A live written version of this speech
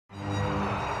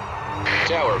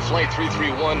Tower, Flight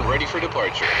 331, ready for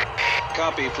departure.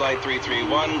 Copy, Flight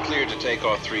 331, cleared to take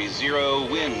off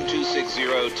 30, wind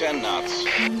 260, 10 knots.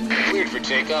 Cleared for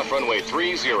takeoff, runway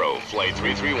 30, Flight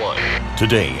 331.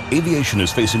 Today, aviation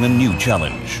is facing a new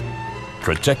challenge: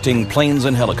 protecting planes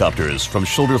and helicopters from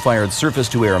shoulder-fired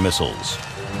surface-to-air missiles.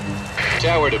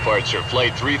 Tower departure,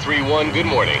 Flight 331, good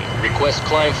morning. Request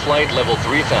climb flight level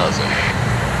 3000.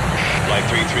 Flight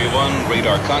 331,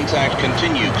 radar contact,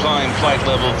 continue, climb flight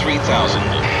level 3000.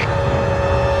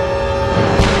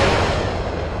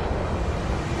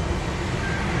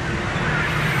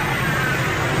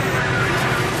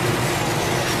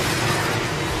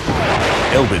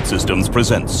 Elbit Systems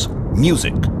presents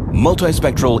Music,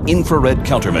 Multispectral Infrared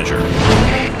Countermeasure.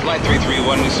 Flight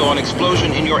 331, we saw an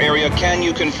explosion in your area. Can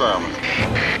you confirm?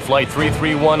 Flight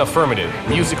 331, affirmative.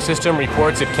 Music system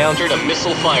reports it countered a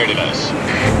missile fired at us.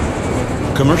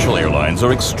 Commercial airlines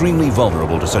are extremely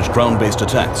vulnerable to such ground-based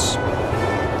attacks.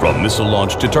 From missile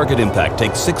launch to target impact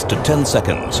takes 6 to 10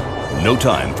 seconds. No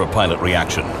time for pilot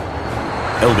reaction.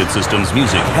 Elbit Systems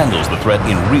Music handles the threat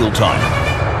in real time.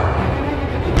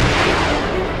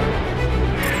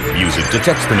 Music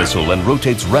detects the missile and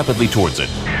rotates rapidly towards it.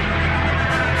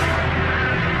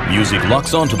 Music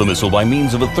locks onto the missile by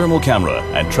means of a thermal camera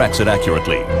and tracks it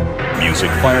accurately. Music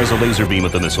fires a laser beam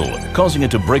at the missile, causing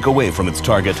it to break away from its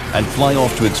target and fly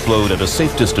off to explode at a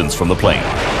safe distance from the plane.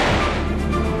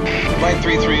 Flight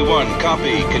 331,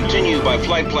 copy. Continue by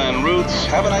flight plan routes.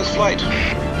 Have a nice flight.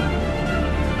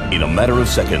 In a matter of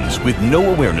seconds, with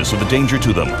no awareness of the danger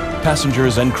to them,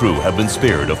 passengers and crew have been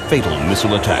spared a fatal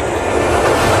missile attack.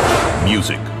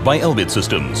 Music by Elbit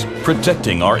Systems,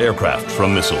 protecting our aircraft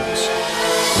from missiles.